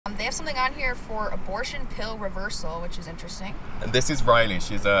They have something on here for abortion pill reversal, which is interesting. And this is Riley.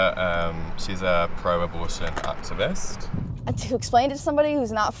 She's a pro-abortion activist. And to explain it to somebody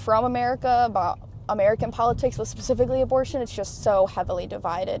who's not from America about American politics, but specifically abortion, it's just so heavily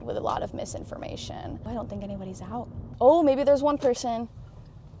divided with a lot of misinformation. I don't think anybody's out. Oh, maybe there's one person.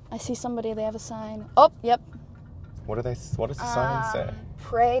 I see somebody, they have a sign. Oh, yep. What does the sign say?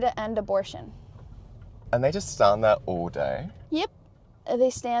 Pray to end abortion. And they just stand there all day? Yep.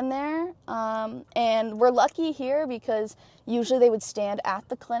 They stand there, and we're lucky here because usually they would stand at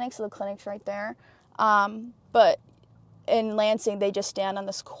the clinic, so the clinic's right there. But in Lansing, they just stand on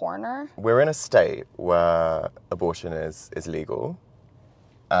this corner. We're in a state where abortion is legal,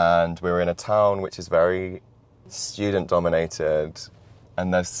 and we're in a town which is very student-dominated,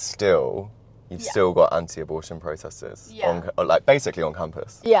 and there's still... You've still got anti-abortion protesters, basically on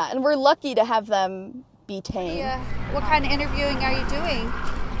campus. Yeah, and we're lucky to have them be tame. Yeah. What kind of interviewing are you doing?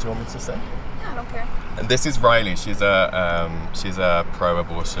 Do you want me to say? Yeah, I don't care. And this is Riley. She's a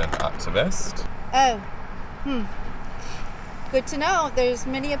pro-abortion activist. Oh, Good to know. There's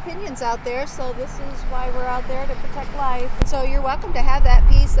many opinions out there, so this is why we're out there, to protect life. So you're welcome to have that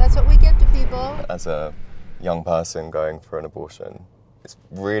piece. That's what we give to people. As a young person going for an abortion, it's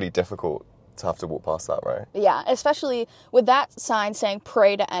really difficult to have to walk past that, right? Yeah, especially with that sign saying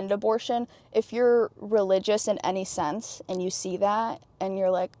pray to end abortion. If you're religious in any sense and you see that and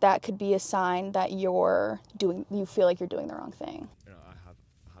you're like, that could be a sign that you feel like you're doing the wrong thing.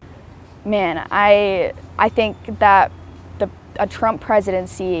 Man, I think that a Trump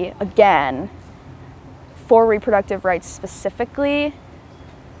presidency, again, for reproductive rights specifically,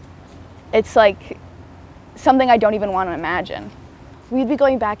 it's like something I don't even want to imagine. We'd be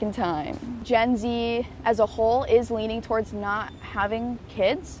going back in time. Gen Z as a whole is leaning towards not having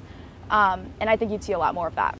kids, and I think you'd see a lot more of that.